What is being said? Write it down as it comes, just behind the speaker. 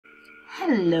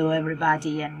Hello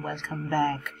everybody and welcome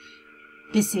back.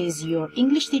 This is your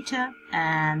English teacher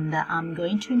and I'm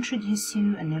going to introduce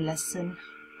you a new lesson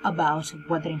about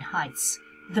Wuthering Heights,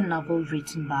 the novel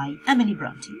written by Emily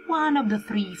Bronte, one of the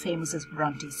three famous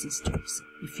Bronte sisters,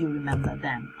 if you remember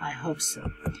them. I hope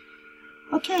so.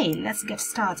 Okay, let's get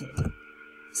started.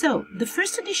 So, the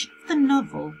first edition of the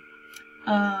novel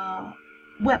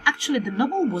the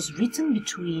novel was written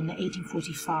between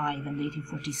 1845 and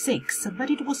 1846, but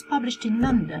it was published in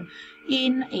London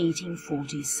in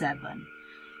 1847.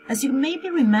 As you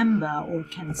maybe remember or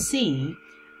can see,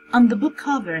 on the book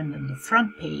cover and on the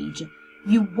front page,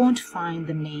 you won't find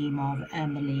the name of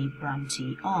Emily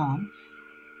Bronte on,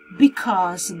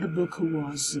 because the book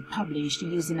was published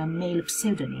using a male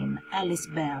pseudonym, Alice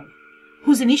Bell,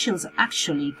 whose initials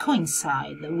actually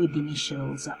coincide with the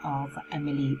initials of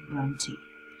Emily Bronte.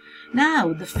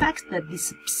 Now, the fact that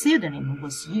this pseudonym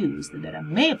was used, that a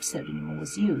male pseudonym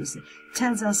was used,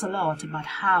 tells us a lot about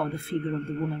how the figure of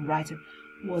the woman writer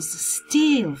was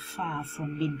still far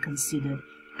from being considered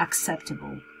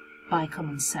acceptable by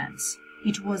common sense.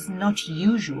 It was not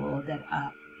usual that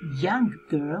a young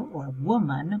girl or a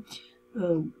woman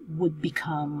would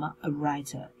become a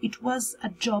writer. It was a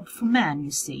job for men,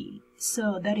 you see.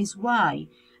 So that is why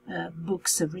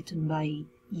books written by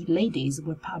ladies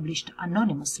were published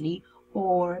anonymously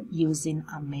or using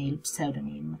a male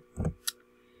pseudonym.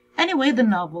 Anyway, the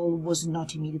novel was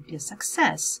not immediately a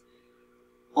success,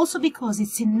 also because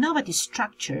its innovative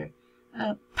structure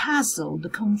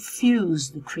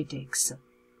confused the critics.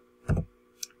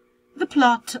 The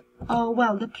plot,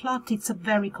 it's a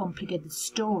very complicated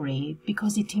story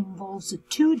because it involves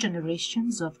two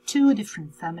generations of two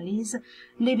different families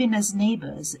living as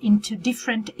neighbours in two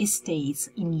different estates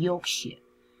in Yorkshire,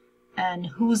 and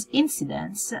whose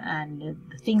incidents and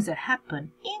the things that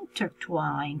happen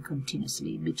intertwine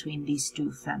continuously between these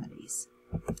two families.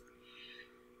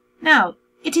 Now,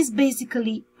 it is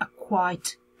basically a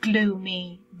quite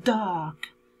gloomy, dark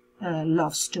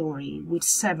love story with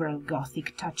several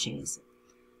gothic touches,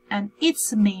 and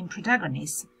its main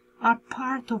protagonists are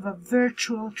part of a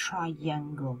virtual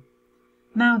triangle.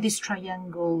 Now, this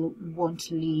triangle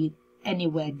won't lead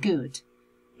anywhere good,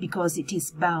 because it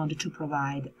is bound to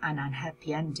provide an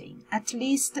unhappy ending, at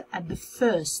least at the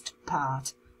first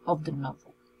part of the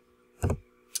novel.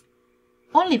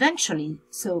 Only eventually,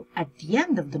 so at the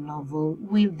end of the novel,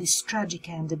 will this tragic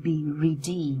end be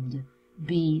redeemed,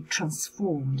 be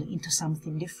transformed into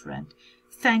something different,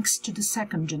 thanks to the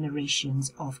second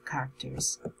generations of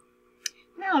characters.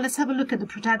 Now let's have a look at the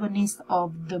protagonist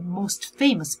of the most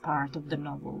famous part of the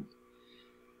novel,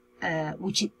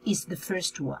 which is the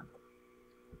first one.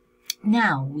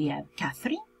 Now we have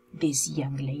Catherine, this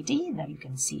young lady that you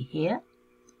can see here.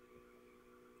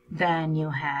 Then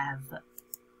you have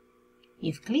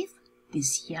Heathcliff,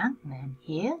 this young man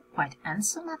here, quite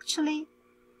handsome actually.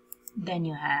 Then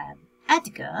you have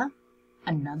Edgar,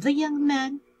 another young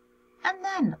man. And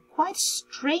then, quite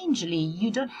strangely, you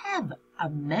don't have a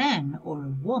man or a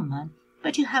woman,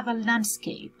 but you have a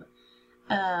landscape.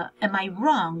 Am I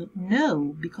wrong?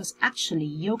 No, because actually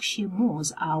Yorkshire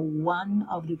moors are one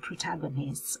of the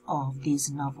protagonists of this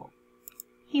novel.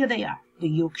 Here they are, the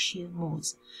Yorkshire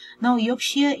moors. Now,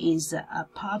 Yorkshire is a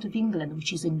part of England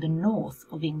which is in the north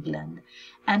of England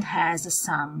and has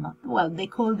some, they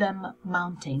call them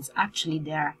mountains. Actually,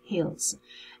 they are hills.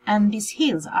 And these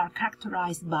hills are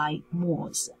characterized by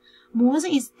moors. Moors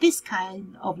is this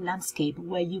kind of landscape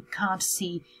where you can't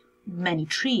see many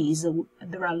trees.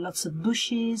 There are lots of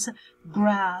bushes,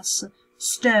 grass,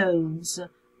 stones,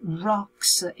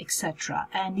 rocks, etc.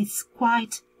 And it's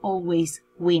quite always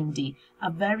windy, a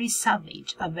very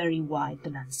savage, a very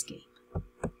wild landscape.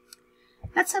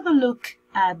 Let's have a look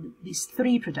at these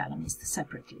three protagonists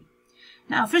separately.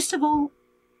 Now, first of all,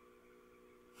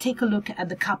 take a look at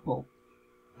the couple,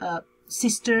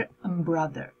 sister and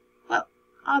brother. Well,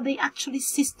 are they actually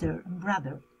sister and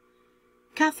brother?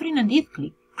 Catherine and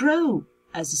Heathcliff grow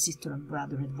as a sister and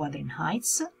brother at Wuthering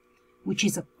Heights, which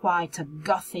is quite a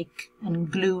gothic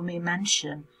and gloomy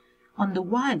mansion on the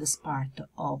wildest part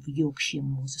of Yorkshire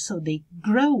moors. So they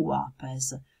grow up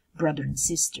as brother and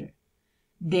sister.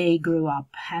 They grow up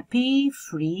happy,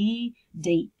 free,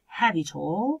 they have it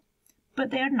all,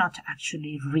 but they are not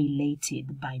actually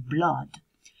related by blood.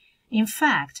 In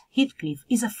fact, Heathcliff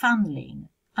is a foundling,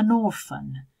 an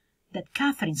orphan, that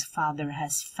Catherine's father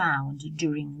has found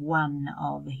during one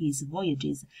of his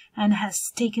voyages and has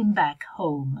taken back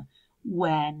home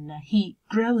when he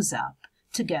grows up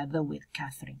together with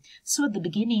Catherine. So at the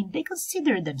beginning they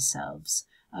consider themselves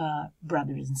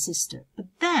brothers and sisters, but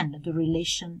then the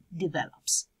relation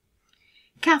develops.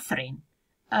 Catherine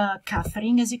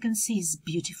Catherine, as you can see, is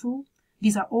beautiful.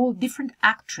 These are all different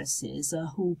actresses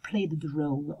who played the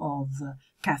role of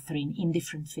Catherine in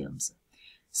different films.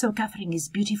 So Catherine is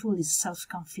beautiful, is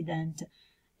self-confident,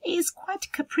 is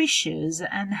quite capricious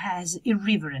and has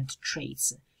irreverent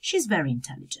traits. She's very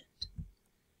intelligent.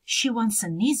 She wants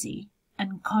an easy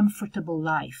and comfortable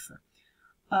life.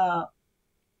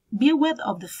 Be aware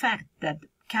of the fact that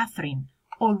Catherine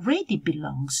already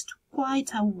belongs to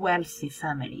quite a wealthy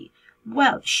family.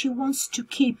 Well, she wants to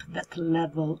keep that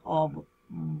level of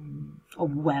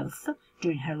wealth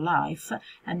during her life,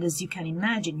 and as you can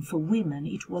imagine, for women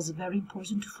it was very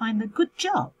important to find a good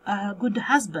job, a good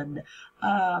husband,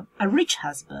 a rich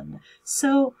husband.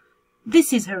 So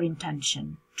this is her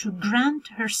intention, to grant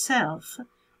herself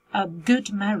a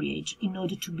good marriage in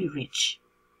order to be rich.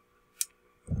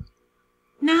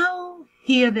 Now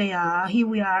here we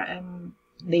are,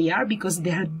 they are because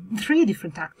there are three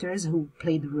different actors who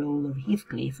play the role of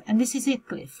Heathcliff, and this is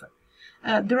Heathcliff.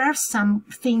 There are some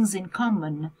things in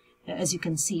common, as you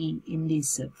can see in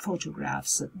these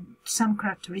photographs, some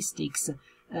characteristics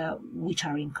which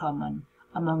are in common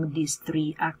among these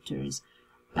three actors.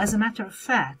 As a matter of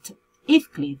fact,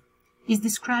 Heathcliff is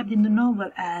described in the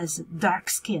novel as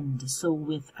dark-skinned, so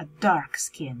with a dark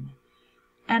skin,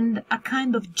 and a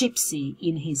kind of gypsy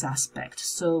in his aspect.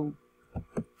 So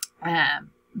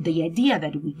the idea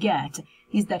that we get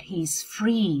is that he is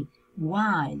free,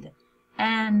 wild,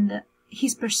 and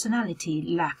his personality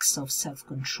lacks of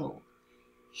self-control.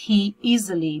 He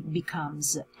easily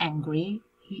becomes angry,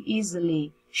 he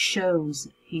easily shows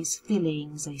his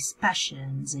feelings, his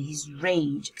passions, his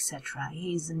rage, etc.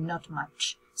 He is not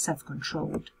much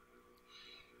self-controlled.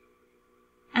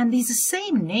 And his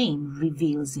same name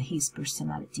reveals his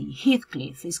personality.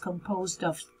 Heathcliff is composed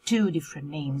of two different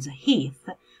names, Heath,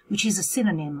 which is a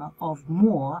synonym of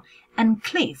moor, and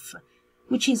cliff,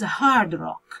 which is a hard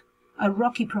rock, a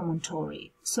rocky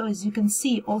promontory. So as you can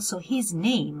see, also his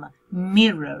name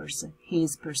mirrors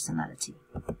his personality.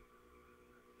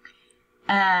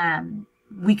 And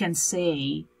we can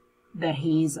say that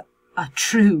he is a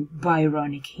true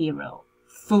Byronic hero,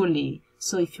 fully.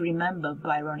 So if you remember,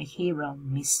 Byronic hero,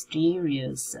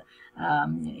 mysterious,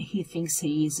 he thinks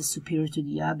he is superior to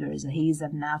the others, he is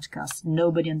an outcast,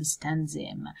 nobody understands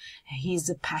him,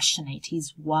 he's passionate,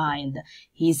 he's wild,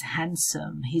 he's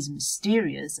handsome, he's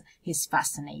mysterious, he's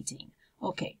fascinating.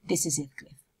 Okay, this is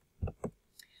Heathcliff.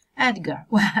 Edgar,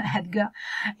 well, Edgar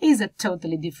is a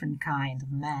totally different kind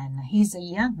of man. He's a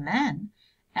young man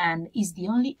and is the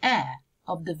only heir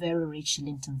of the very rich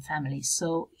Linton family,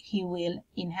 so he will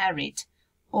inherit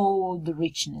all the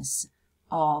richness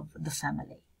of the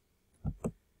family.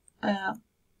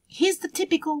 He's the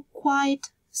typical quiet,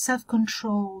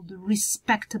 self-controlled,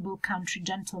 respectable country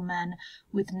gentleman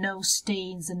with no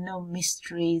stains and no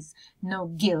mysteries, no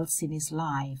guilt in his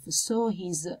life. So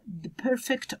he's the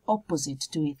perfect opposite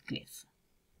to Heathcliff.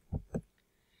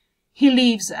 He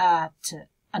lives at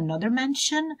another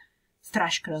mansion,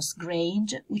 Thrushcross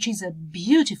Grange, which is a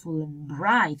beautiful and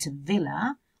bright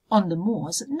villa on the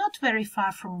moors, not very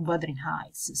far from Wuthering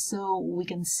Heights. So we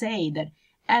can say that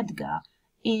Edgar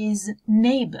is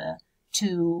neighbour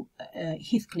to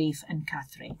Heathcliff and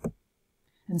Catherine.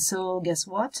 And so guess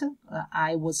what?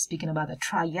 I was speaking about a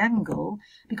triangle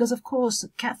because, of course,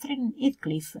 Catherine and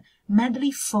Heathcliff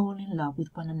madly fall in love with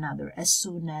one another. As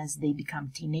soon as they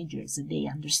become teenagers, they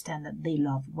understand that they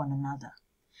love one another.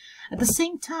 At the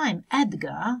same time,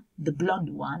 Edgar, the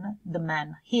blonde one, the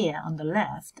man here on the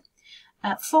left,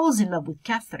 falls in love with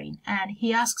Catherine, and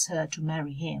he asks her to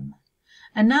marry him.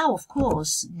 And now, of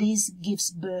course, this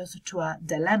gives birth to a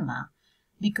dilemma,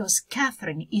 because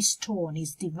Catherine is torn,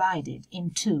 is divided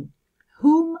in two.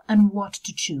 Whom and what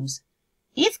to choose?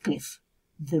 Heathcliff,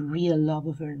 the real love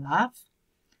of her life,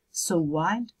 so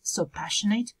wild, so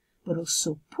passionate, but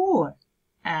also poor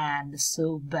and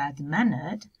so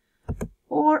bad-mannered,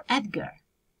 or Edgar,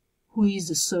 who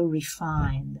is so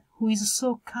refined, who is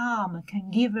so calm and can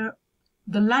give her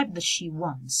the life that she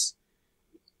wants.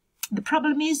 The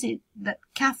problem is that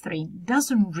Catherine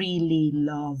doesn't really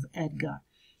love Edgar.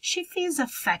 She feels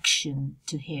affection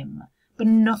to him, but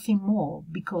nothing more,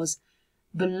 because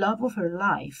the love of her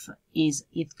life is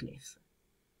Heathcliff.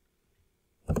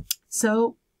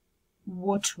 So,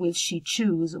 what will she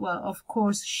choose? Well, of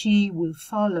course, she will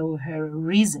follow her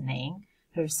reasoning,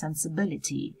 her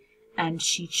sensibility, and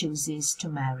she chooses to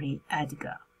marry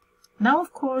Edgar. Now,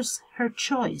 of course, her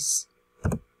choice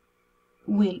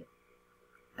will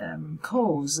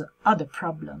cause other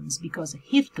problems, because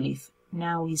Heathcliff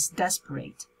now is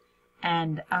desperate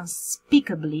and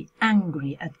unspeakably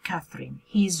angry at Catherine.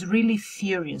 He is really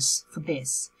furious for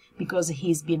this, because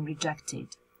he's been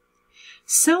rejected.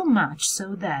 so much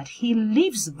so that he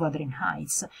leaves Wuthering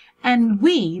Heights, and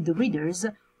we, the readers,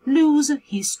 lose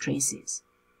his traces.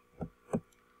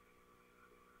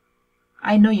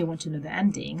 I know you want to know the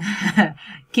ending.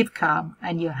 Keep calm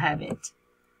and you'll have it.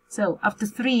 So, after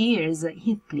 3 years,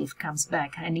 Heathcliff comes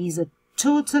back and he's a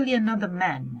totally another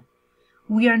man.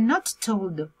 We are not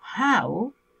told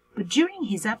how, but during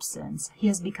his absence, he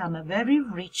has become a very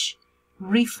rich,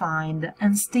 refined,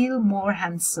 and still more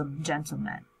handsome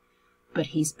gentleman. But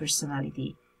his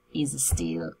personality is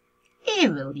still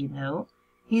evil, you know.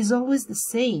 He's always the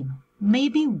same,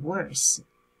 maybe worse,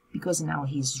 because now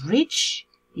he's rich,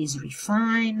 he's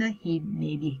refined, he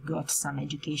maybe got some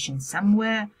education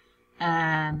somewhere,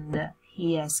 and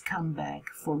he has come back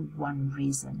for one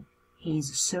reason.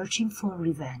 He's searching for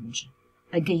revenge.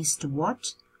 Against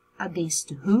what?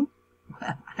 Against who?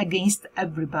 Well, against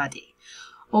everybody.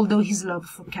 Although his love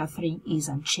for Catherine is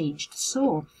unchanged,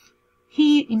 so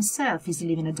he himself is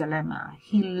living a dilemma.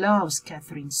 He loves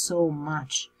Catherine so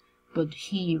much, but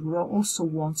he also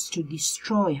wants to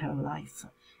destroy her life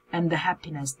and the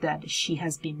happiness that she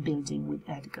has been building with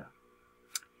Edgar.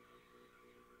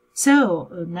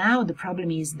 So now the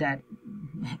problem is that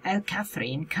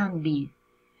Catherine can't be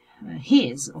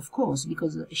his, of course,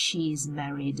 because she is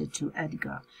married to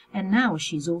Edgar, and now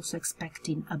she's also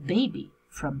expecting a baby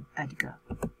from Edgar.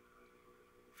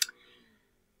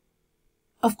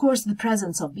 Of course, the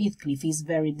presence of Heathcliff is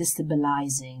very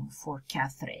destabilizing for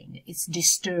Catherine. It's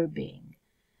disturbing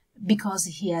because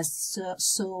he has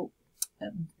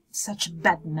such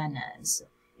bad manners.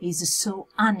 He's so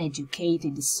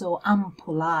uneducated, so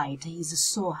unpolite, he's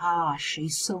so harsh,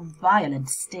 he's so violent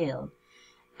still.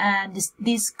 And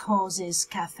this causes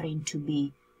Catherine to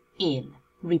be ill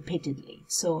repeatedly,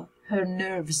 so her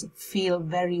nerves feel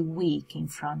very weak in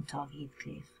front of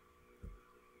Heathcliff.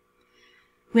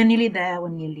 We're nearly there, we're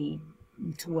nearly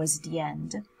towards the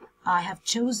end. I have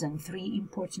chosen 3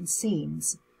 important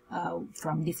scenes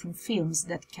from different films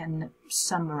that can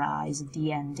summarize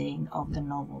the ending of the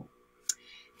novel.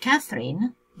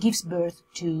 Catherine gives birth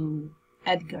to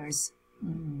Edgar's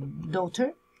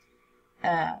daughter,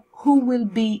 who will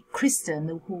be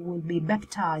christened, who will be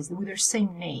baptized with her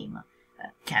same name.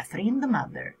 Catherine, the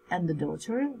mother, and the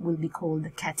daughter will be called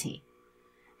Cathy.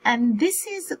 And this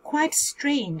is quite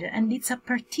strange, and it's a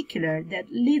particular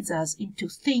that leads us into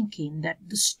thinking that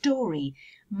the story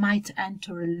might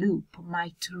enter a loop,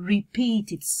 might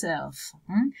repeat itself,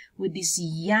 with this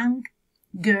young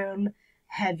girl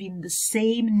having the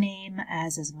same name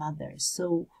as his mother.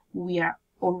 So we are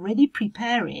already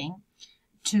preparing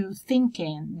to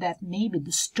thinking that maybe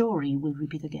the story will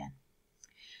repeat again.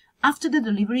 After the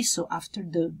delivery, so after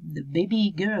the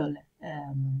baby girl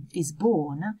is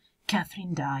born,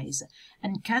 Catherine dies.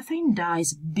 And Catherine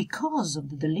dies because of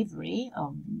the delivery,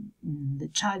 of the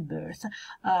childbirth,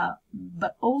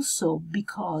 but also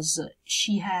because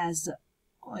she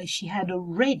had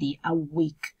already a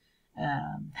weak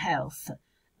health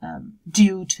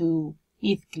due to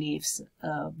Heathcliff's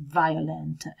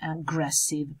violent,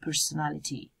 aggressive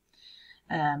personality.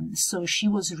 So she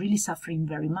was really suffering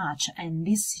very much, and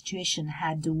this situation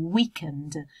had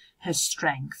weakened her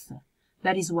strength.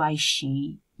 That is why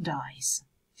she dies.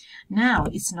 Now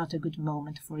it's not a good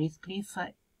moment for Heathcliff.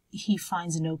 He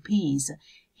finds no peace.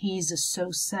 He is so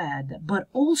sad, but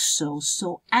also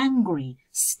so angry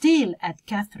still at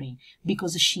Catherine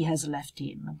because she has left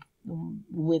him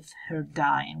with her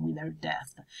dying, with her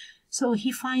death. So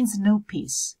he finds no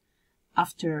peace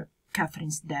after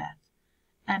Catherine's death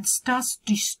and starts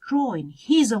destroying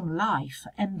his own life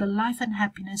and the life and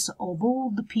happiness of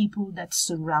all the people that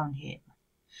surround him.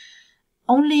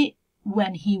 Only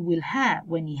when he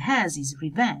has his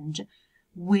revenge,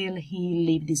 will he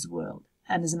leave this world.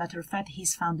 And as a matter of fact,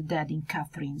 he's found dead in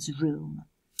Catherine's room.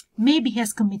 Maybe he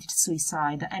has committed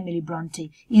suicide. Emily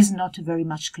Bronte is not very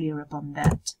much clear upon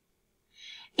that.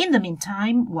 In the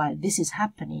meantime, while this is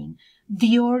happening,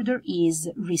 the order is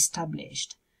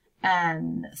reestablished,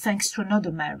 and thanks to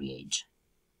another marriage,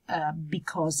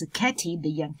 because Cathy, the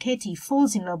young Cathy,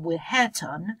 falls in love with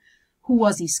Hatton, who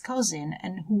was his cousin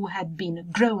and who had been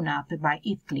grown up by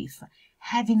Heathcliff,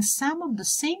 having some of the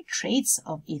same traits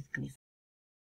of Heathcliff,